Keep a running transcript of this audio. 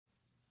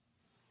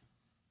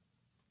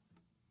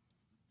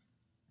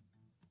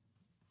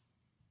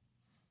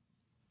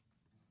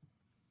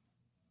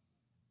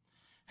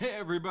Hey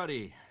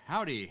everybody,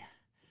 howdy.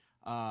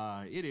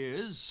 It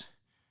is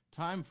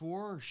time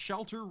for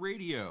Shelter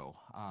Radio.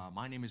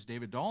 My name is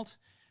David Dault.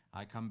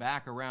 I come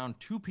back around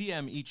 2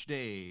 p.m. each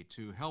day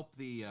to help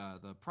the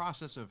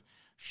process of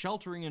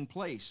sheltering in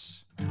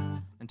place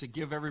and to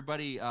give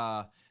everybody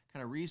kind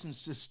of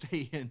reasons to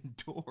stay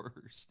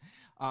indoors.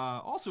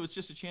 Also, it's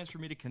just a chance for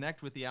me to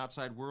connect with the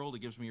outside world.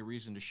 It gives me a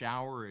reason to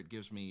shower. It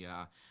gives me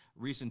a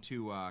reason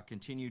to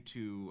continue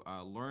to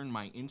learn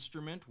my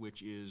instrument,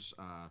 which is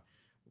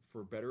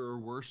for better or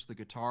worse, the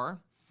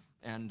guitar,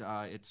 and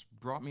it's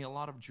brought me a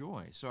lot of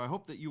joy. So I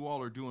hope that you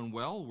all are doing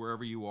well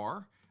wherever you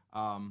are.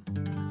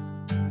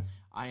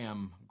 I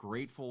am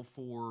grateful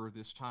for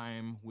this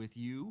time with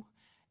you,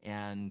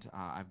 and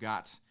I've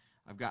got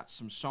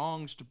some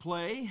songs to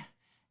play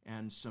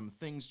and some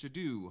things to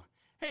do.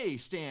 Hey,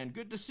 Stan,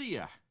 good to see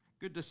ya.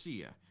 Good to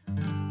see ya.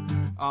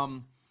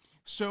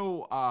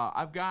 So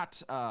I've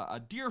got a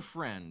dear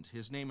friend.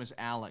 His name is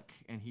Alec,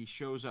 and he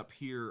shows up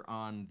here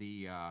on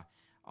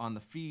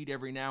the feed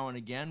every now and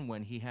again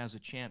when he has a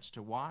chance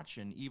to watch,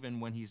 and even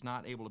when he's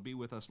not able to be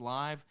with us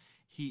live,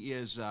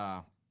 he's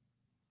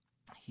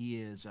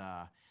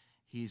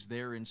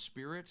there in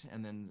spirit,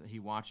 and then he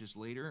watches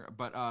later.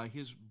 But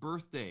his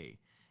birthday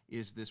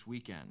is this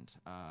weekend,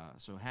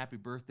 so happy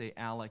birthday,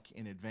 Alec,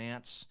 in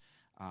advance.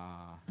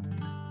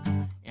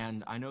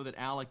 And I know that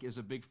Alec is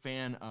a big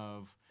fan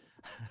of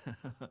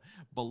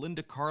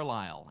Belinda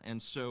Carlisle,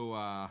 and so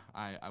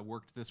I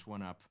worked this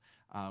one up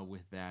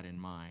with that in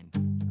mind.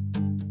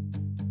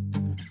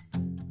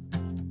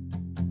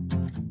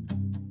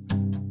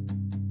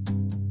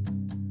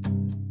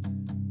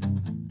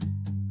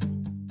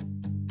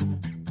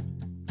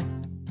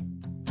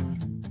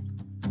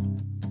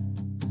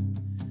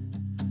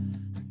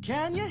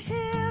 Can you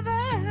hear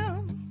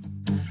them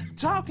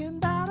talking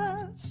about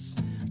us,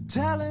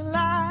 telling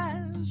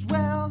lies?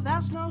 Well,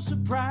 that's no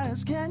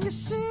surprise. Can you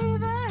see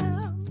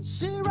them,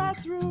 see right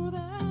through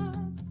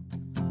them?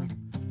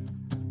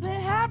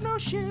 They have no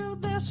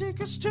shield, their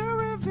secrets to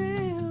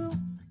reveal.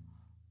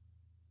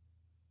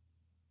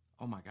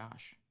 Oh my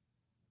gosh.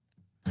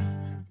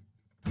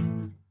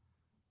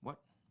 What?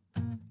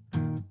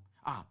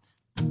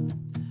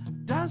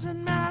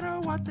 Doesn't matter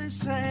what they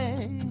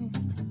say.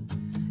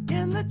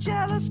 In the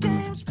jealous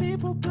games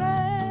people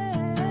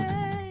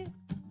play,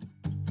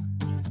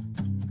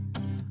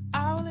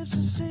 our lips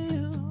are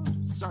sealed.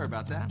 Sorry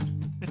about that.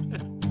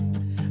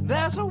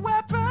 There's a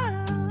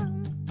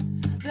weapon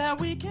that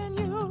we can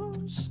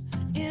use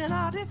in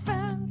our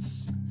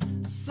defense.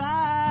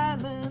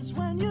 Silence.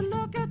 When you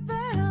look at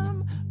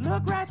them,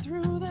 look right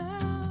through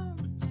them.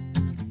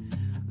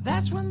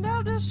 That's when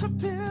they'll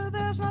disappear.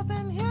 There's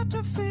nothing here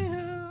to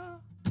fear.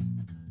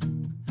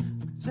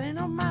 Say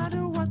no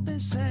matter what they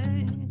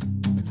say.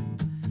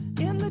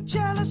 In the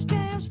jealous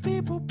games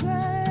people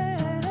play,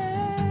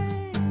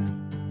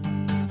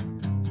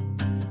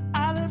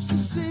 our lips are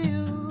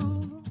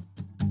sealed.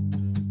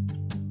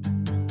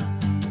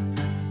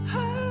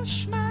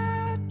 Hush,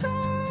 my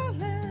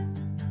darling,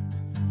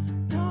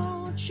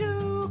 don't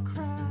you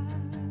cry.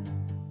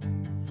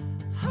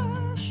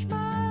 Hush,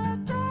 my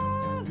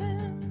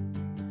darling,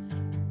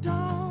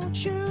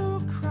 don't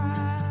you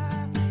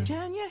cry.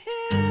 Can you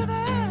hear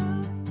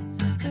them?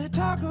 They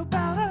talk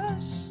about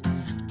us,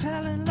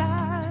 telling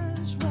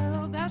lies.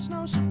 Well, that's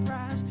no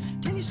surprise.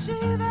 Can you see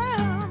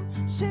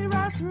them? See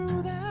right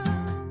through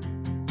them.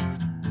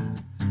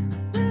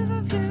 They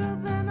reveal,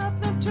 they're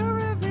nothing to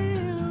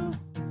reveal.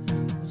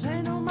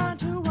 Say no mind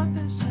to what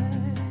they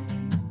say.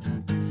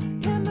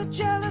 In the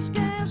jealous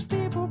games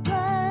people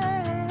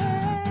play,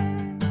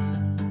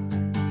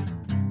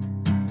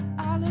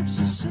 our lips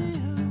are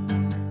sealed.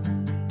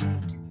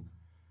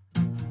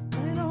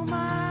 They no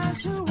mind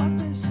to what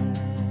they say.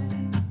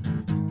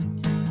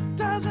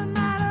 Doesn't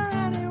matter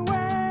anyway.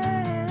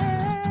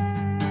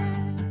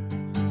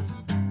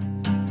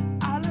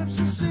 Our lips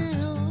are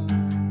sealed.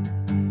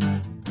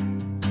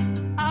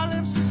 Our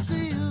lips are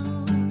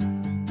sealed.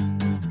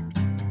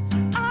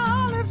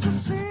 Our lips are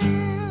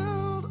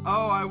sealed.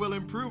 Oh, I will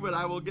improve it.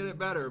 I will get it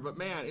better. But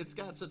man, it's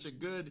got such a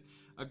good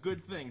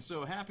thing.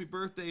 So happy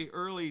birthday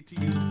early to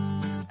you,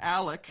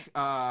 Alec.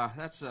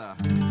 That's a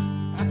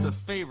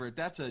favorite.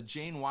 That's a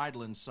Jane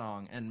Wiedlen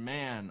song, and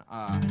man,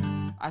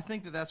 I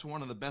think that's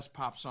one of the best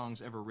pop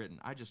songs ever written.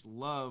 I just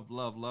love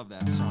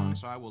that song.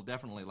 So I will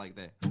definitely like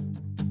that.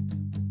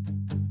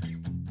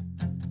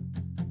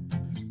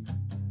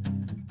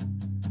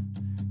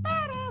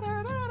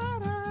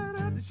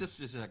 It's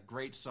just a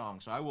great song.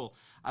 So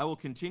I will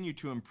continue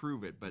to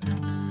improve it. But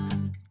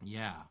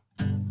yeah.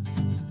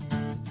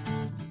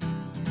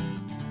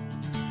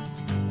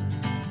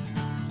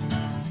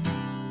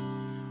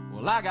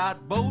 Well, I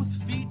got both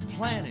feet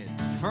planted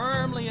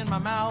firmly in my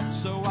mouth,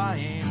 so I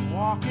ain't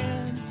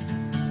walking.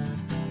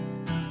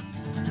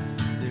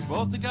 They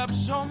both take up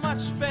so much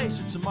space,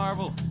 it's a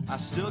marvel I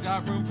still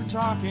got room for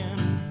talking.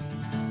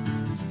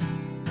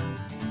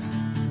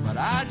 But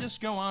I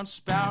just go on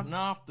spouting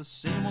off the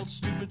same old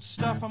stupid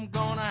stuff. I'm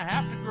gonna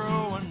have to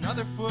grow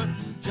another foot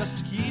just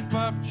to keep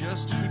up,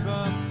 just to keep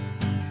up.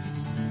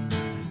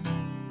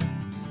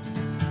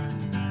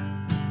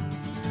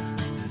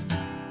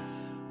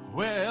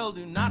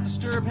 bell, do not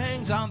disturb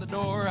hangs on the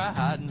door. I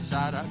hide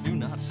inside, I do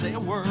not say a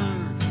word.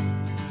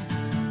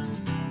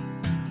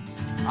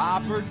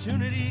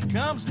 Opportunity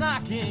comes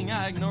knocking,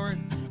 I ignore it,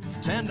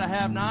 pretend I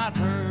have not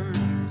heard.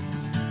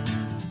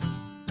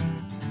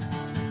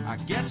 I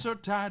get so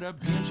tired of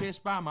being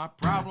chased by my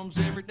problems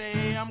every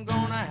day. I'm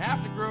gonna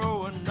have to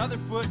grow another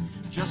foot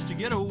just to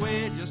get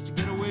away, just to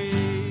get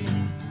away.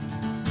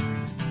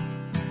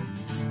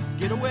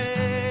 Get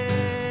away,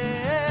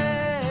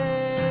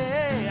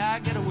 I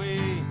get away.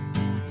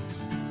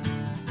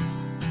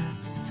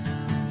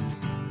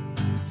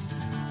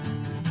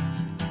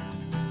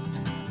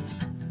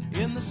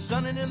 In the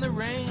sun and in the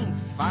rain,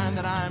 find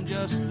that I'm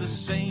just the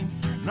same.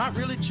 Not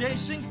really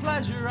chasing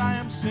pleasure, I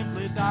am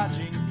simply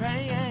dodging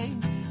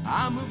pain.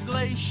 I move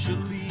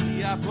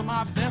glacially, I put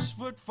my best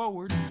foot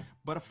forward,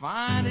 but I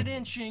find it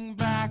inching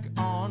back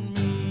on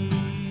me.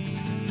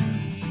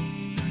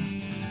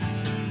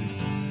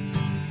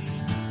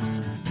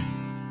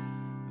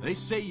 They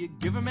say you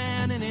give a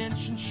man an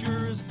inch, and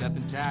sure as death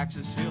and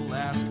taxes, he'll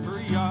ask for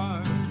a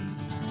yard.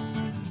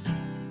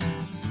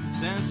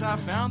 Since I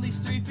found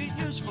these 3 feet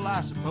useful,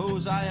 I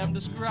suppose I am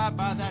described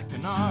by that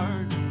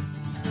canard.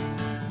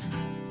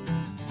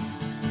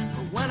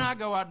 But when I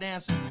go out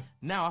dancing,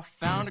 now I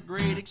found a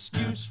great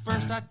excuse.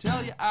 First I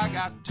tell you I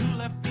got 2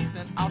 left feet,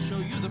 then I'll show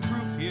you the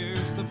proof.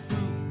 Here's the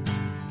proof.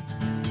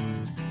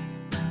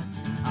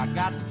 I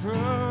got the proof.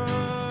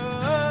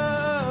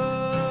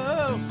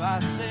 I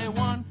say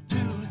 1, 2,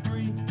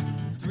 3,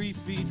 3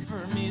 feet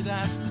for me,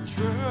 that's the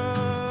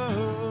truth.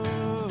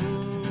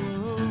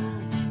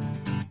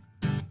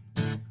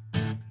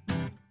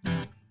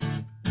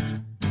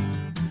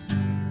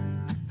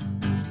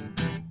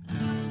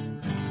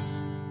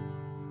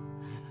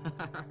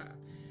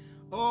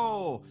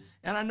 Oh,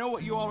 and I know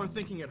what you all are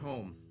thinking at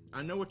home.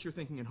 I know what you're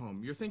thinking at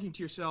home. You're thinking to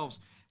yourselves,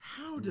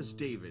 how does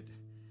David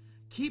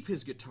keep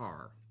his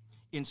guitar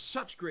in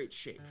such great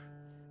shape?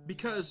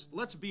 Because,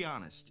 let's be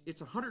honest,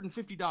 it's a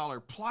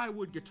 $150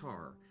 plywood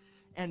guitar,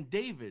 and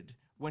David,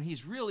 when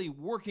he's really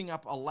working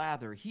up a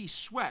lather, he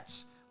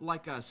sweats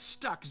like a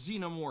stuck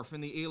xenomorph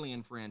in the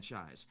Alien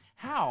franchise.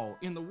 How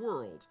in the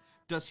world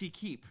does he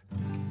keep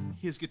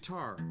his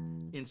guitar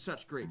in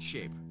such great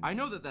shape? I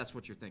know that that's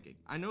what you're thinking.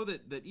 I know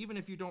that even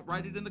if you don't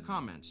write it in the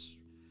comments,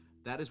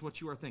 that is what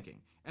you are thinking.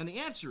 And the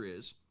answer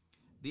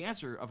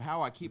of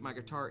how I keep my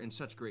guitar in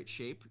such great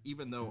shape,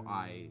 even though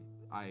I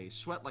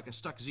sweat like a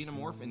stuck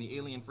xenomorph in the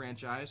Alien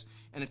franchise,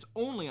 and it's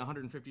only a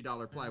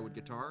 $150 plywood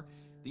guitar,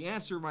 the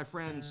answer, my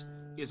friends,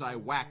 is I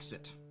wax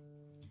it.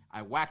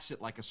 I wax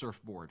it like a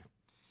surfboard.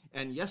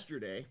 And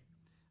yesterday,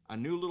 a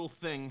new little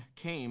thing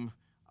came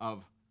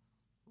of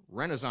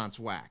Renaissance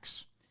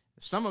wax.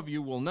 Some of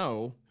you will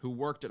know, who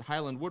worked at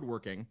Highland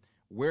Woodworking,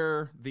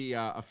 where the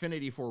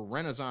affinity for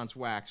Renaissance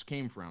wax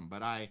came from.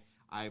 But I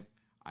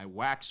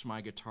wax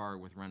my guitar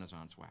with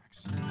Renaissance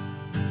wax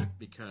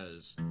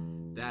because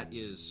that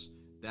is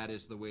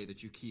the way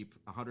that you keep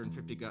a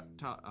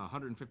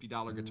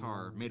 $150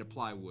 guitar made of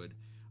plywood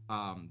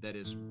that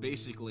is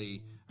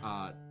basically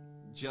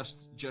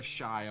just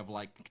shy of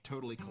like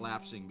totally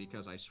collapsing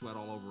because I sweat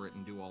all over it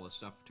and do all the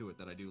stuff to it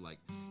that I do, like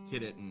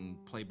hit it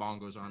and play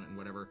bongos on it and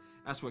whatever.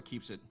 That's what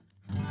keeps it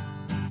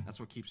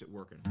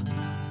working.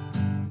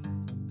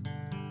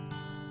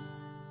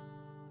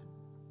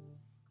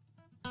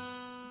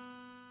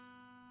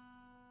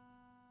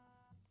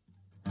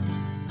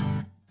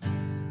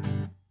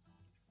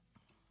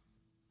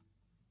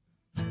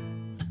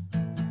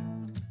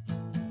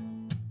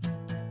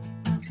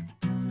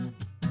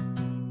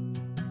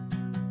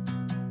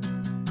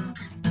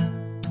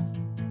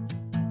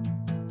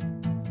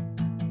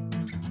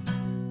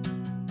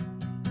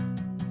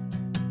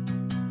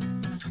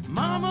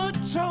 Mama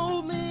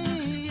told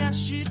me, yes,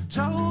 she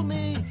told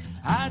me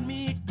I'd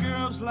meet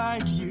girls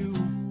like you.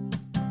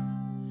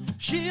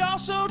 She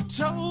also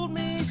told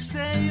me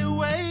stay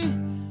away,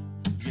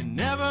 you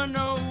never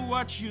know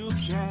what you'll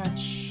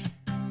catch.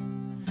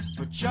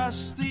 But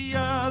just the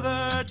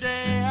other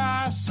day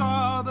I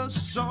saw the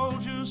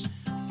soldiers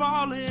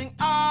falling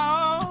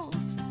off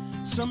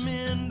some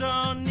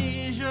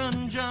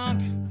Indonesian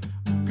junk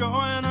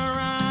going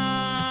around.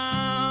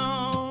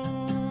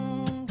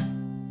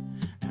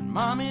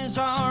 Mommy's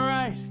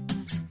alright,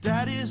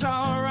 Daddy's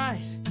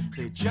alright,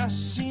 they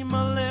just seem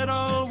a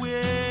little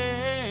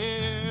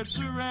weird.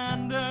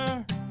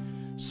 Surrender,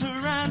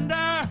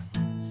 surrender,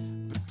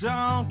 but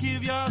don't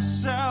give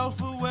yourself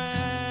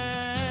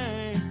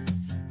away.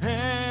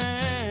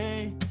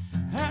 Hey,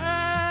 hey.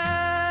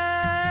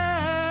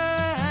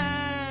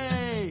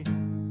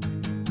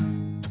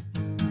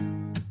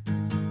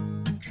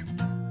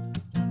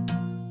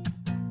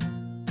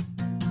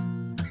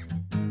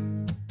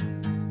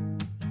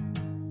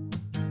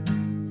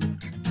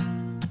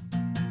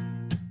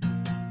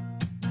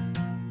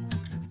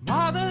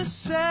 Mother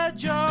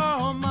said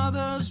your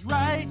mother's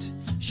right,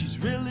 she's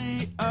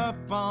really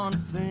up on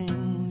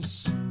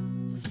things.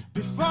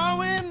 Before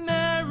we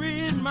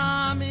married,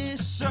 Mommy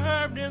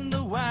served in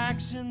the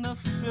wax in the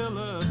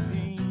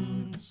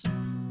Philippines.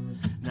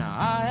 Now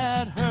I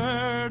had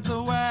heard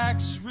the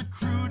wax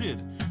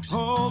recruited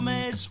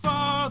homemades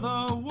for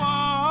the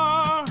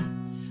war.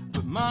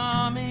 But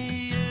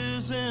Mommy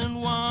isn't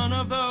one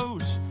of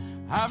those.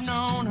 I've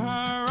known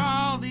her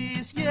all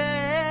these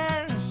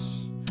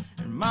years.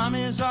 And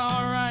Mommy's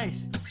alright,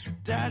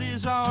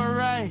 Daddy's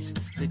alright.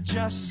 They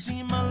just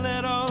seem a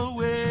little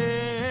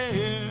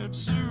weird.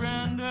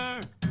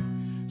 Surrender,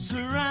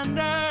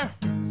 surrender,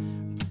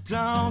 but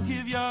don't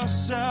give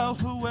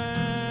yourself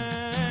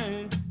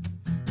away.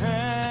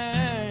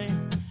 Hey,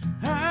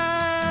 hey.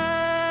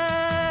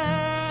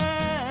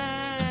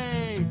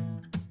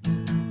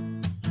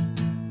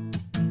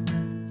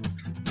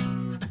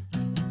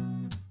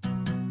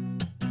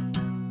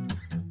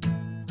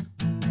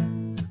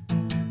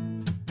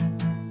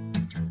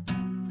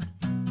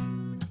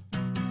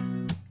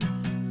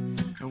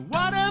 And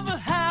whatever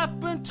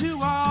happened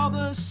to all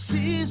the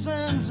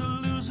seasons, the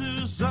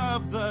losers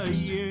of the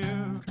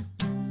year?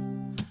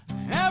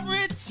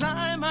 Every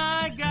time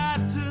I got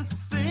to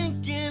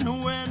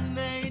thinking when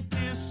they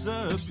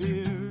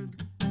disappeared.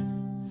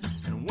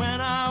 And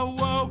when I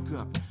woke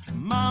up,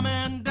 Mom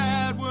and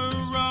Dad were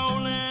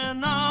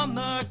rolling on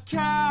the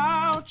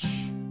couch.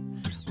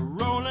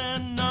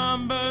 Rolling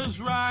numbers,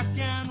 rock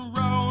and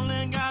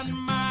rolling, got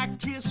my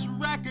Kiss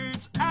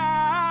records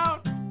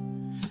out.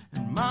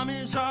 And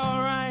Mommy's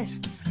alright,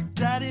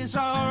 Daddy's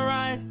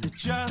alright, they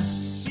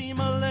just seem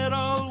a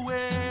little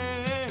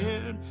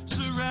weird.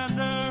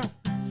 Surrender,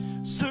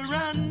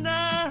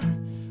 surrender,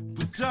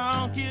 but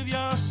don't give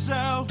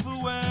yourself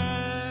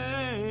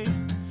away.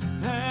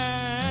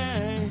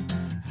 Hey,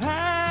 hey,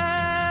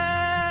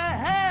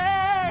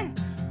 hey,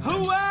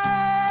 away.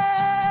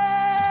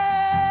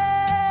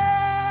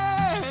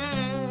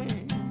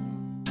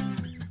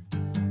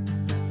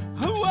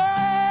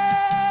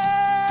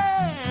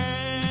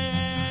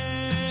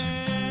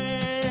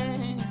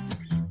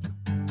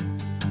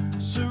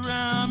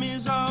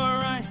 Mommy's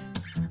alright,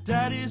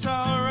 Daddy's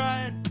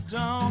alright,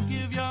 don't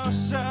give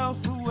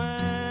yourself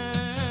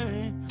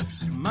away.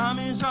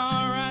 Mommy's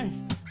alright,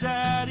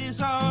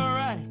 Daddy's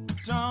alright,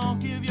 don't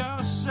give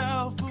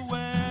yourself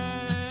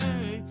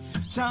away.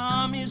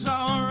 Tommy's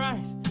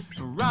alright,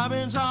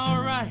 Robin's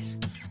alright,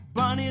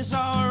 Bunny's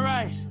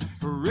alright,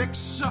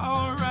 Rick's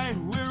alright,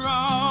 we're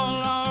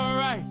all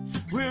alright,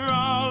 we're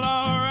all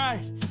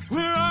alright,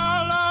 we're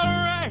all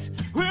alright,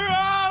 we're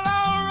all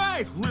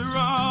alright, we're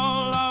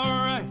all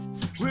alright,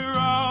 we're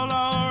all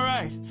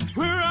alright,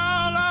 we're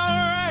all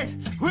alright,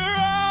 we're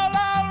all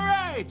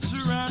alright.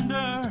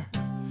 Surrender,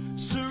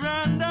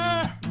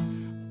 surrender,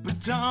 but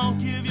don't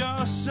give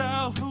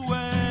yourself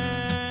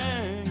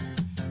away.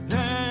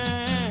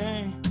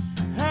 Hey,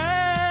 hey.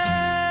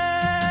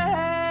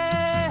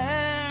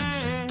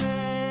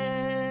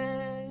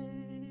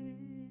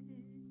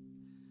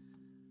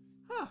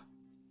 Huh.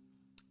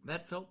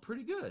 That felt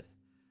pretty good.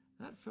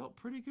 That felt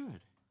pretty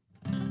good.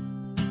 All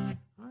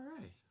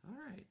right, all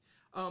right.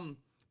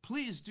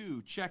 Please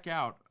do check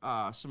out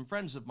some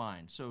friends of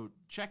mine. So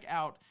check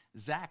out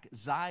Zach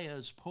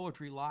Zaya's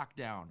Poetry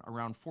Lockdown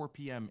around 4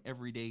 p.m.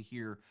 every day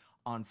here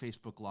on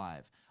Facebook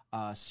Live.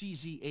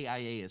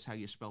 CZAIA is how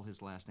you spell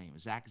his last name.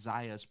 Zach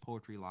Zaya's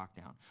Poetry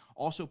Lockdown.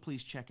 Also,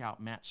 please check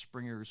out Matt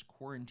Springer's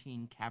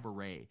Quarantine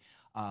Cabaret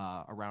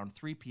around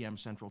 3 p.m.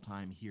 Central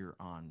Time here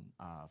on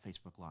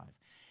Facebook Live.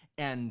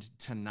 And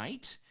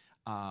tonight,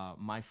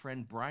 my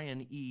friend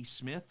Brian E.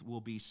 Smith will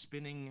be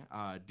spinning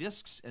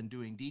discs and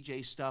doing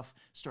DJ stuff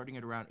starting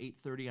at around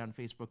 8:30 on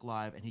Facebook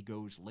Live, and he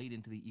goes late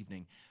into the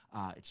evening.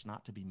 It's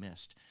not to be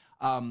missed.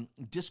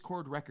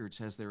 Discord Records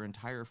has their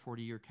entire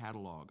 40-year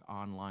catalog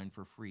online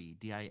for free.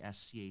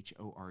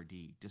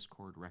 DISCHORD,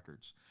 Discord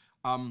Records.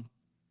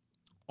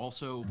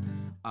 Also,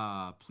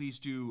 please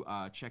do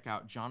check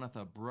out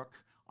Jonathan Brooke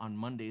on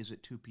Mondays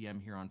at 2 p.m.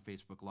 here on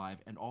Facebook Live,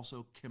 and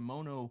also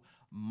Kimono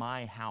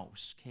My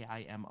House,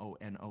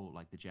 Kimono,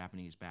 like the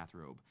Japanese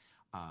bathrobe.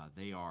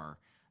 They are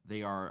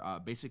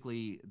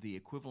basically the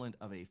equivalent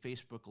of a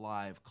Facebook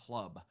Live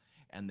club,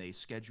 and they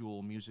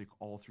schedule music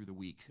all through the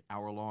week,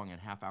 hour-long and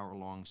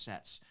half-hour-long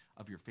sets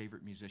of your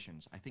favorite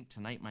musicians. I think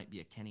tonight might be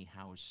a Kenny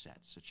House set,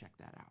 so check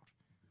that out.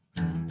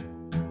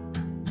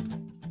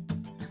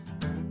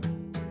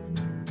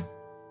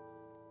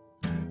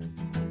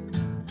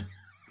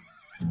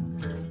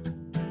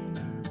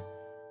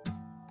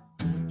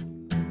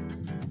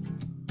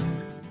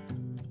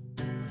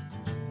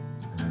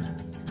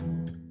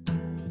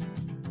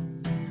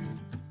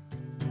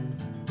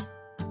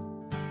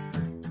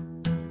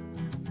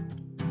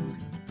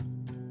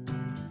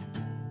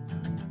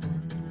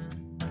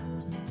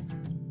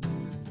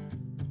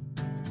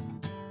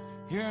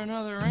 Here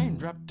another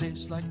raindrop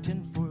tastes like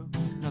tinfoil.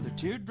 Another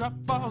teardrop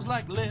falls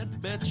like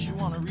lead. Bet you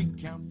want to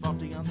recount,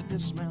 faulty on the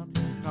dismount.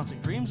 Bouncing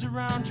dreams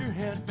around your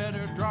head.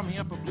 Better draw me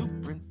up a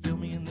blueprint, fill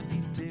me in the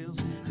details.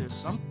 There's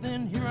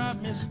something here I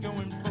miss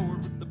going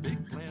forward with the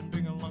big plan.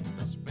 Bring along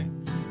the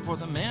spin. For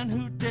the man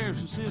who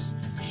dares resist,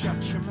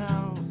 shut your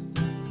mouth.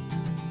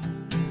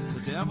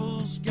 The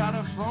devil's got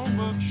a phone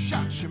book,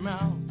 shut your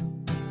mouth.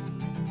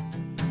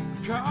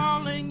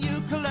 Calling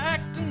you,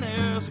 collecting,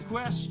 there's a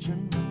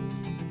question.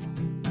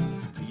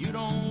 You you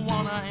don't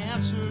want to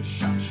answer,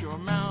 shut your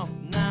mouth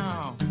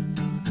now.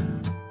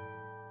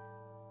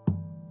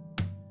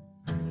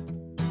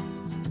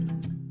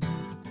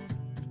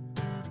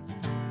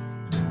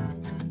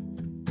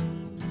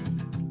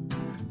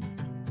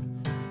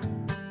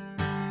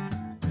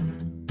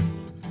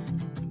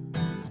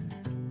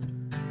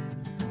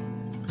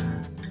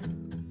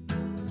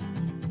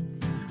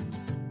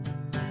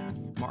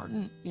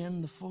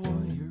 In the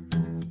foyer,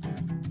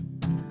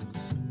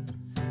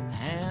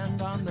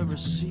 hand on the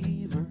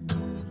receiver,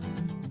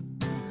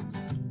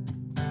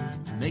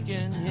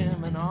 making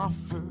him an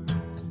offer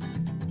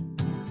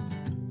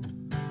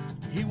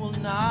he will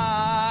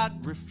not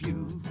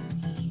refuse.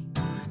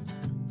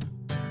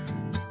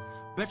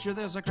 Bet you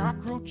there's a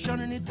cockroach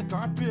underneath the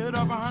carpet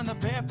or behind the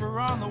paper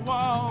on the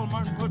wall.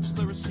 Martin puts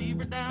the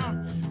receiver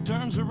down,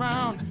 turns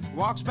around,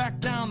 walks back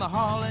down the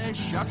hall. Hey,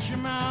 shut your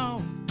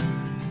mouth.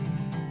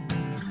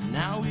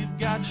 Now we've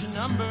got your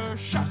number,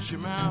 shut your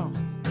mouth.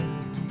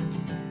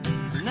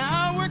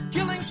 Now we're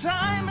killing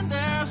time and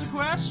there's a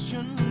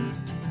question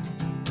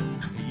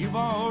you've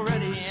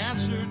already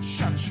answered,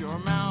 shut your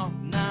mouth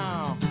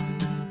now.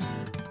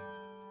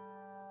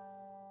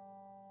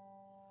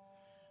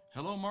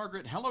 Hello,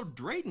 Margaret. Hello,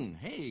 Drayden.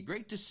 Hey,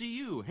 great to see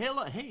you.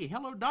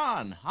 Hello,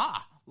 Don.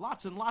 Ha!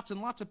 Lots and lots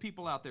and lots of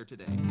people out there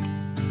today.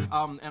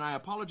 And I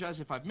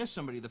apologize if I've missed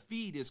somebody. The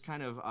feed is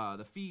kind of, I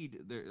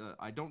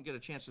don't get a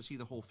chance to see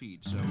the whole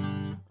feed. So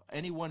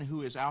anyone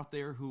who is out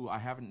there who I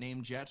haven't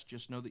named yet,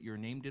 just know that you're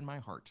named in my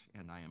heart,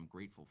 and I am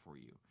grateful for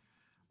you.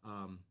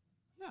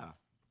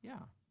 Yeah.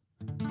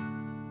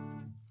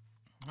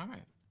 All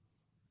right.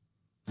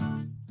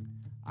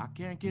 I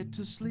can't get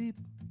to sleep.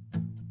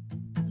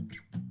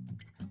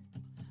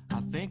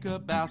 I think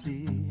about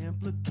the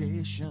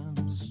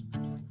implications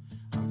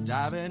of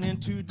diving in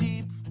too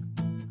deep.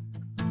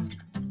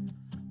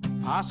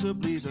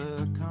 Possibly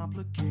the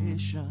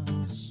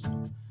complications,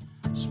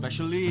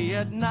 especially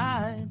at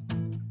night.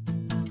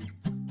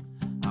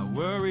 I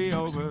worry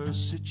over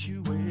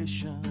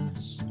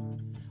situations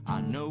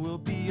I know we'll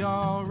be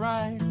all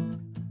right.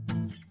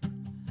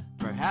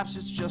 Perhaps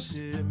it's just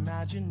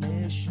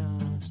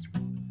imagination.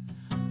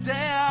 Day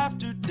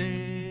after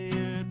day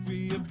it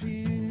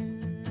reappears.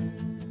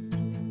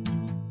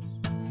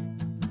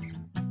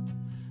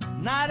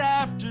 Night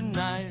after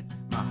night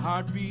my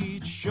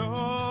heartbeat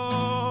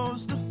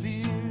shows the fear.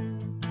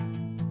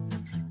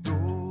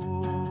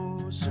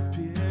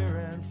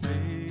 Disappear and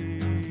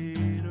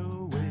fade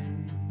away.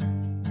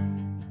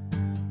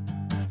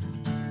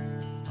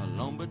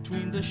 Alone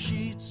between the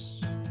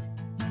sheets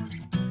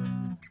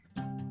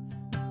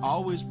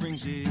always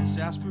brings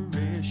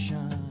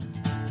exasperation.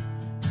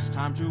 It's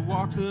time to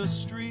walk the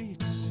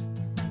streets,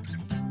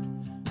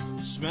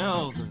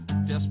 smell the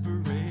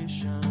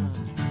desperation.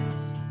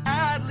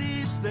 At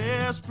least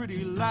there's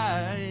pretty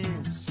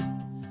lights,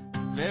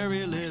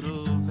 very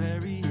little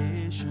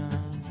variation.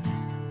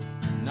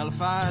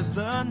 Nullifies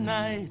the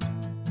night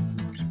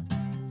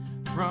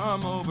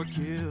from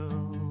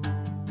overkill.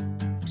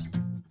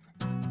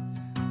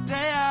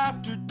 Day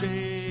after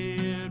day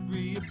it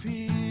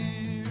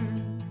reappears.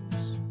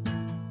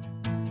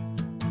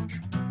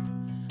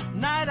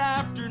 Night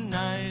after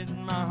night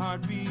my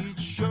heartbeat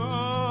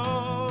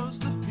shows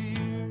the fear.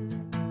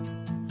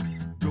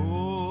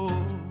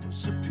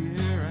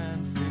 Disappear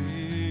and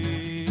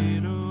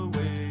fade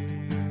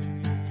away.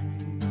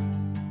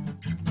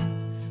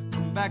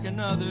 Come back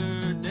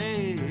another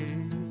day.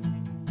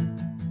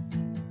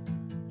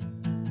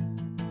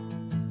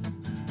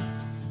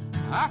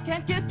 I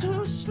can't get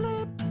to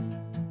sleep.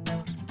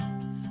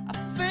 I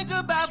think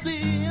about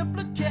the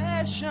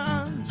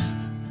implications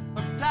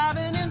of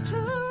diving in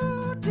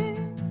too deep,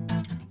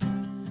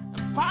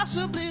 and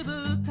possibly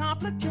the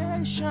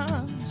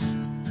complications,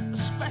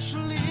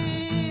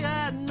 especially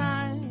at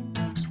night.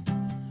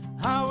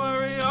 I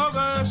worry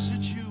over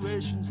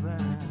situations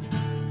that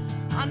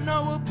I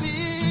know will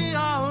be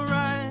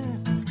alright.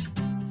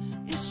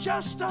 It's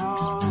just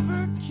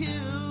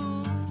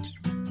overkill.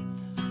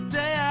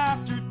 Day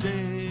after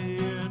day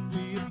it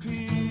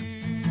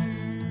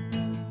reappears.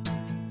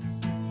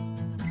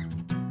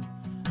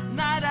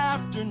 Night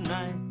after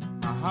night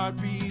my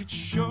heartbeat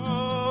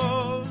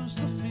shows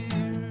the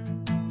fear.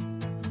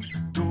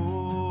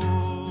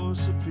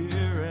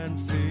 Disappear and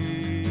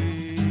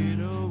fade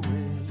away.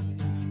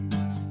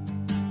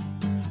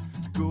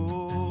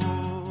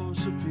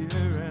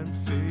 Disappear and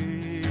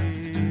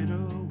fade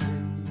away.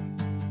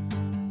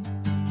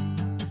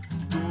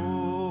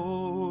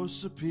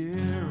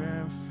 Disappear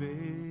and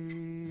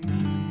fade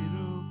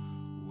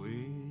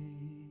away.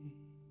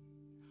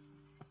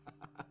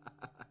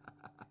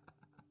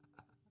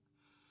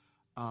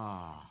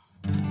 Ah.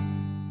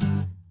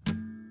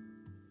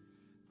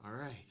 All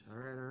right.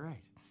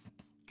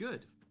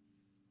 Good.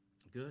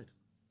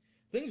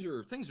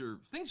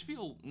 Things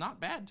feel not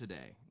bad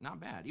today. Not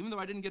bad. Even though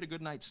I didn't get a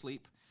good night's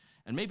sleep,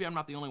 and maybe I'm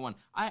not the only one.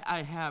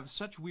 I have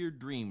such weird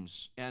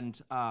dreams,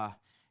 and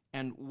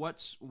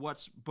what's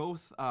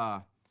both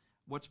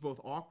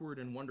awkward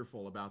and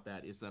wonderful about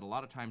that is that a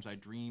lot of times I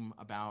dream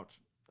about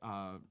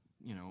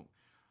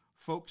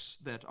folks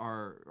that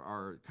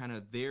are kind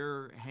of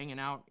there hanging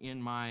out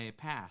in my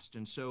past.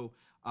 And so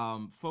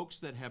folks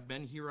that have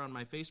been here on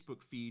my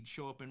Facebook feed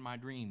show up in my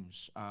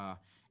dreams.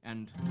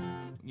 And,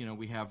 you know,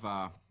 we have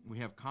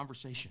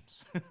conversations.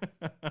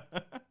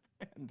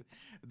 And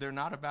they're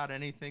not about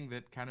anything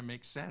that kind of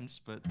makes sense,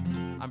 but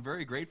I'm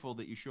very grateful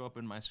that you show up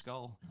in my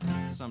skull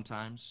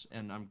sometimes,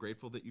 and I'm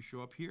grateful that you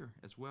show up here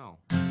as well.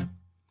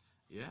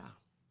 Yeah.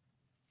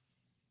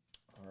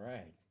 All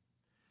right.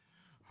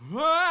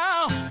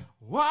 Well,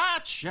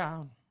 watch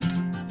out.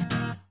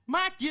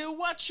 Might get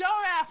what you're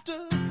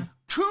after.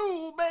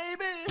 Cool,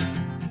 baby.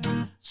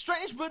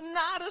 Strange but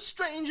not a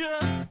stranger.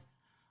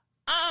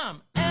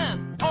 I'm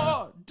an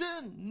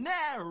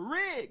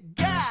ordinary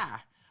guy.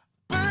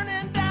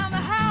 Burning down the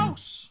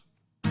house.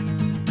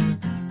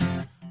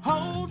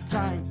 Hold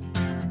tight.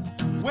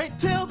 Wait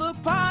till the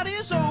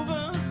party's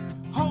over.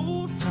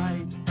 Hold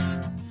tight.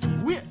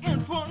 We're in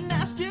for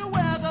nasty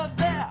weather.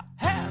 There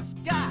has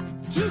got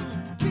to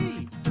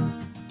be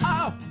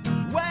a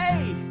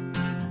way.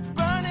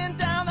 Burning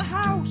down the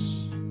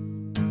house.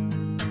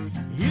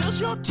 Here's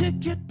your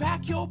ticket,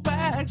 pack your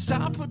bags.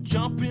 Time for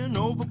jumping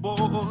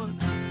overboard.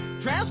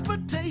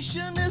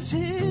 Transportation is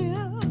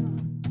here.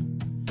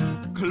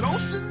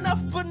 Close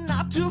enough but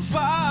not too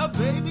far,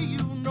 baby,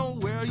 you know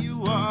where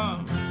you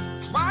are.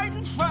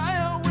 Fighting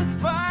fire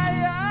with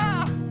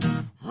fire.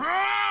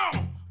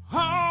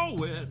 Oh,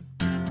 wet.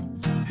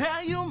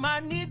 Hell, you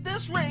might need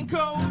this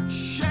raincoat.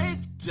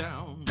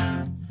 Shakedown.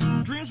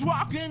 Dreams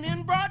walking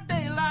in broad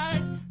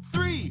daylight.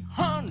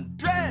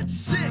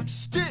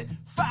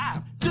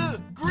 365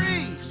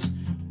 degrees.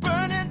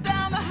 Burning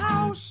down the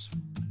house.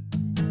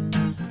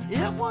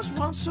 It was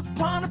once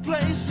upon a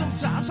place.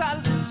 Sometimes I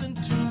listen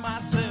to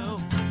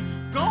myself.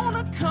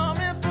 Gonna come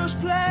in first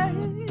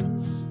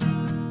place.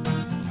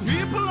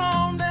 People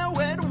on their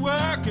way to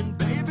work, and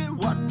baby,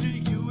 what do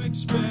you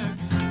expect?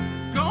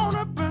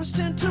 Gonna burst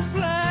into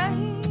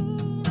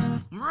flames.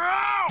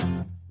 Row!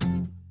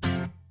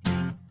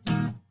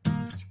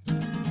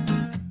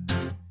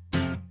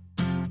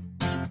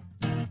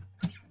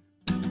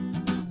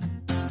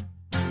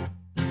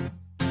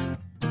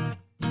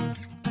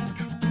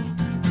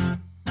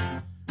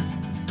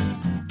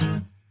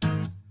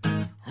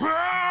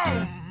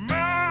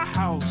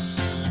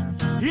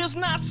 Is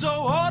not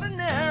so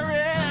ordinary,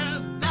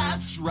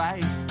 that's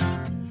right.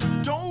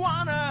 Don't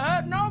wanna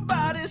hurt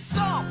nobody,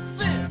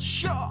 something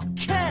sure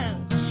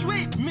can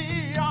sweep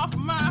me off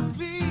my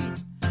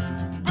feet.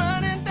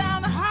 Burning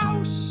down the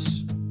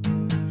house.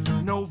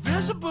 No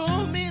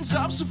visible means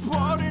of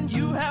support, and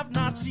you have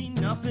not seen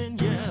nothing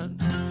yet.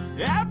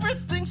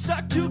 Everything's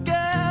stuck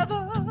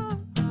together,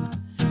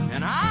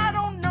 and I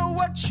don't know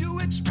what you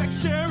expect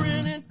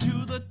staring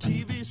into the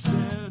TV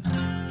set.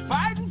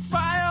 Fighting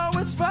fire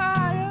with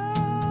fire.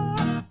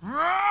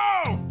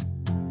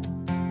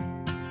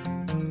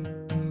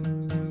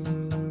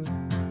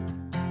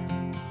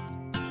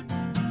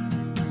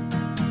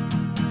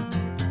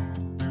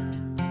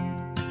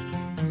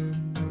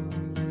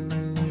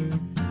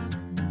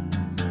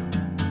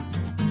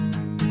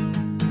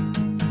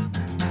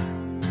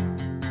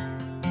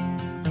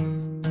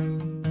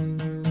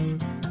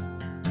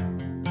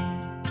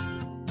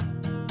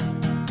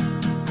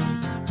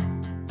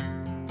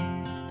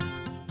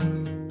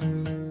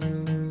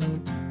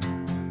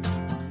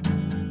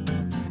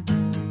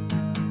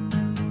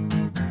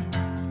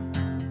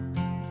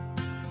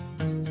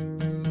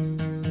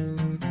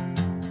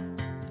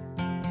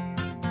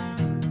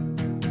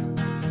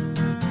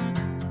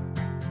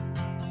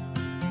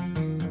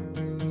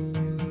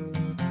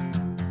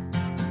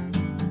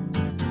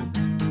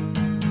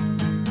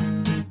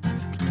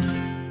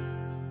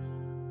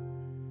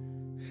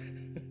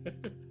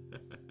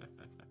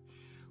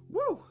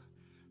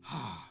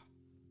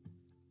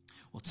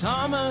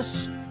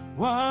 Thomas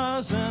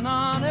was an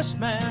honest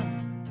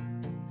man.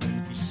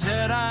 He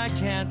said, I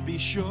can't be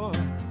sure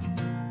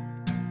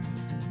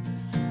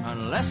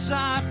unless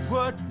I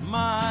put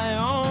my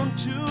own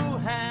two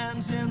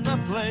hands in the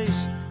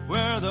place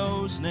where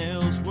those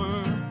nails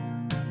were.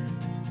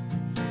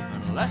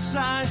 Unless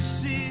I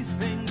see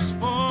things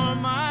for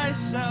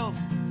myself,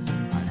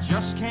 I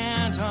just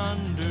can't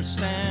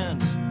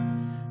understand.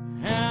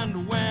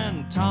 And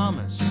when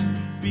Thomas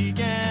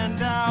began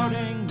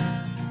doubting,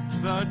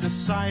 the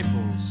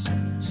disciples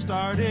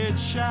started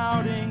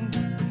shouting,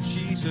 but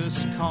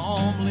Jesus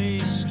calmly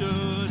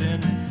stood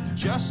and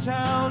just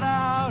held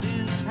out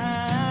his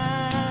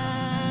hand.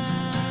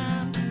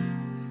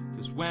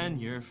 'Cause when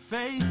your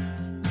faith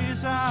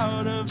is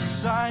out of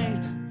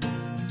sight,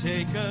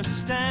 take a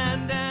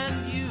stand and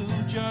you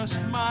just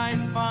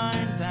might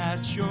find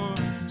that you're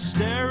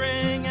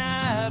staring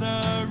at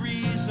a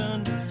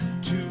reason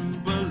to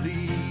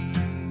believe.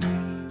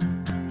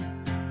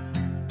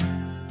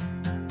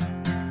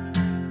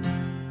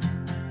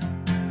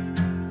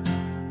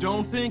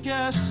 Don't think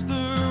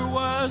Esther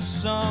was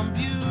some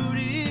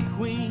beauty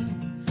queen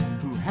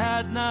who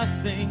had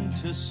nothing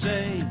to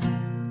say.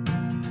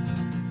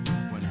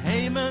 When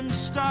Haman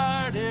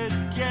started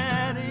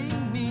getting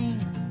mean,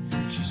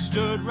 she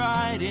stood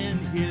right in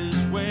his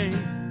way.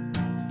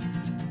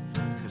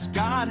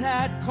 God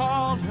had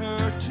called her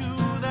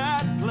to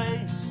that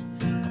place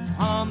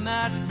upon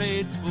that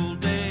fateful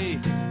day.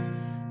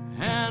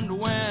 And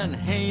when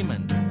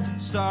Haman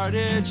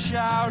started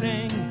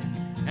shouting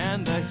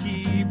and the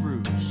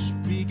Hebrews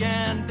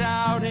began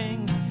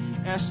doubting,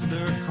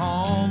 Esther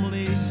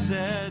calmly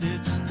said,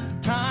 it's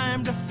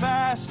time to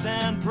fast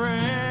and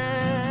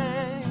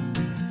pray.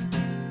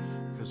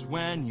 'Cause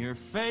when your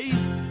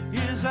faith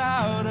is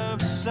out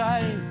of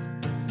sight,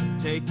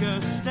 take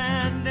a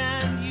stand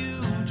and you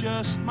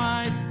just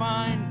might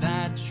find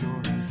that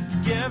you're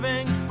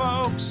giving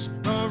folks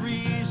a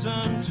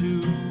reason to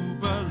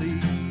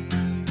believe.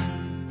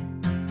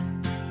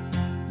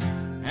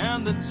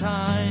 And the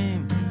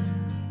time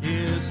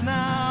is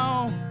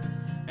now,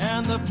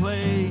 and the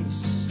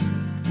place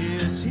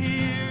is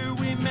here.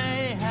 We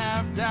may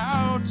have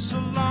doubts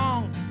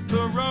along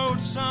the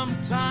road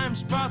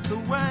sometimes, but the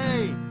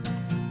way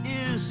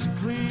is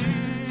clear.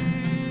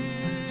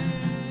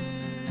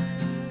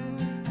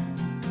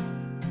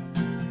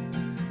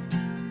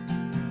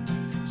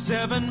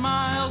 7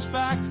 miles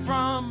back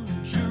from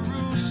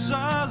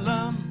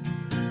Jerusalem,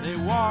 they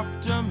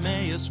walked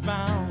Emmaus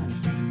bound,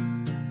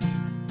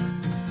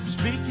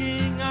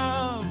 speaking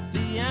of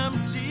the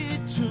empty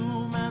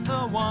tomb and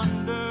the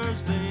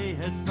wonders they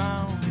had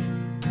found.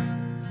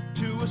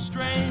 To a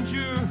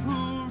stranger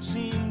who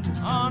seemed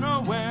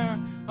unaware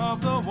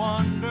of the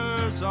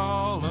wonders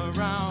all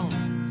around.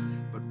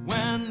 But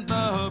when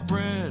the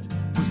bread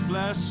was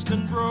blessed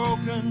and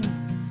broken,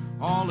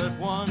 all at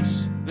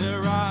once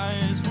their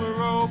eyes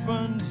were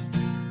opened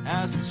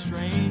as the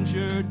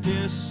stranger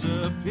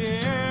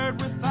disappeared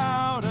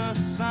without a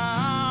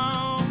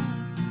sound.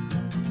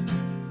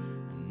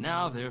 And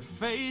now their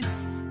faith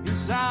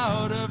is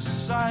out of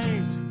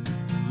sight.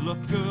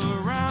 Look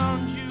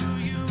around you,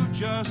 you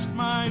just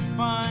might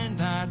find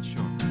that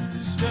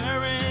you're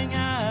staring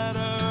at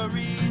a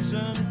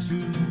reason to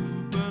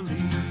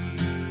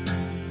believe.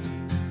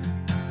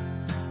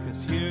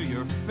 'Cause here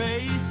your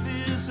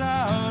faith is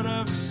out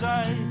of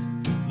sight.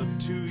 Look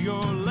to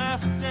your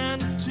left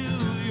and to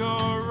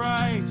your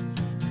right,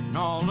 and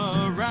all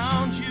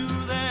around you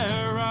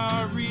there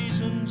are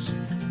reasons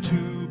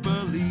to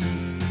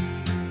believe.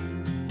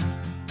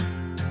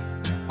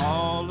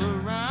 All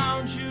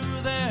around you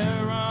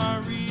there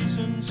are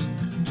reasons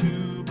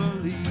to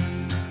believe.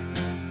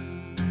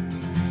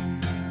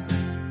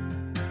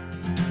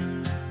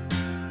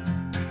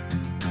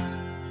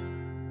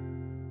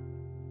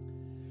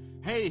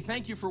 Hey,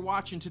 thank you for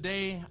watching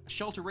today.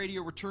 Shelter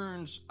Radio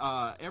returns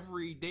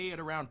every day at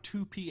around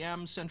 2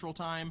 p.m. Central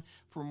Time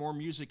for more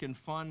music and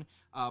fun.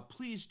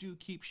 Please do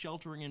keep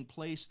sheltering in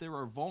place. There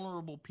are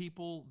vulnerable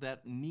people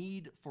that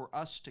need for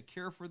us to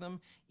care for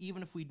them,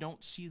 even if we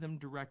don't see them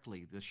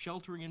directly. The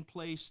sheltering in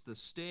place, the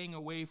staying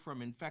away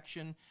from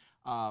infection.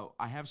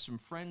 I have some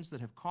friends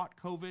that have caught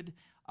COVID,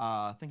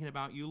 thinking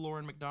about you,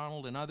 Lauren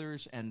McDonald, and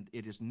others, and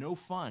it is no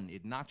fun.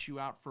 It knocks you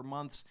out for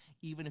months,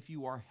 even if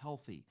you are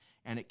healthy,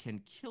 and it can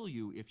kill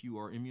you if you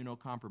are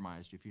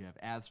immunocompromised, if you have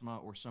asthma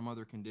or some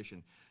other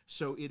condition.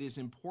 So it is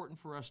important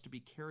for us to be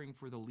caring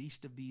for the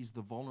least of these,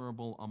 the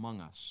vulnerable among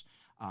us,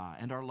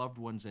 and our loved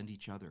ones and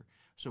each other.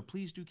 So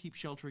please do keep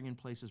sheltering in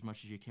place as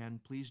much as you can.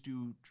 Please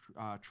do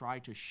try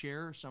to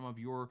share some of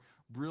your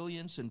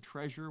brilliance and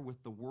treasure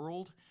with the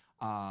world.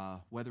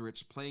 Whether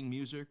it's playing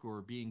music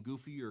or being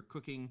goofy or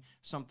cooking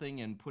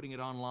something and putting it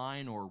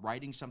online or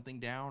writing something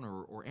down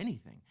or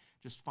anything.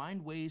 Just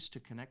find ways to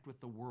connect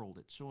with the world.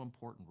 It's so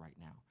important right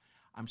now.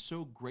 I'm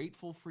so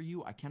grateful for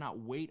you. I cannot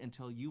wait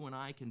until you and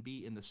I can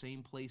be in the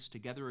same place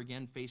together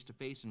again, face to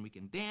face, and we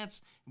can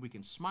dance, and we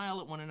can smile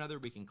at one another,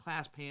 we can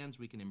clasp hands,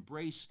 we can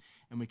embrace,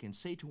 and we can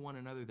say to one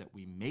another that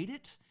we made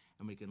it,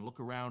 and we can look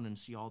around and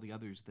see all the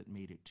others that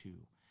made it too.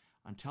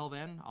 Until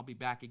then, I'll be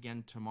back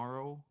again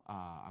tomorrow.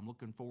 I'm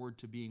looking forward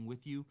to being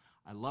with you.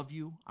 I love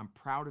you. I'm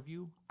proud of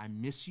you. I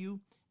miss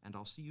you. And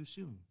I'll see you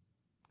soon.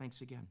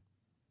 Thanks again.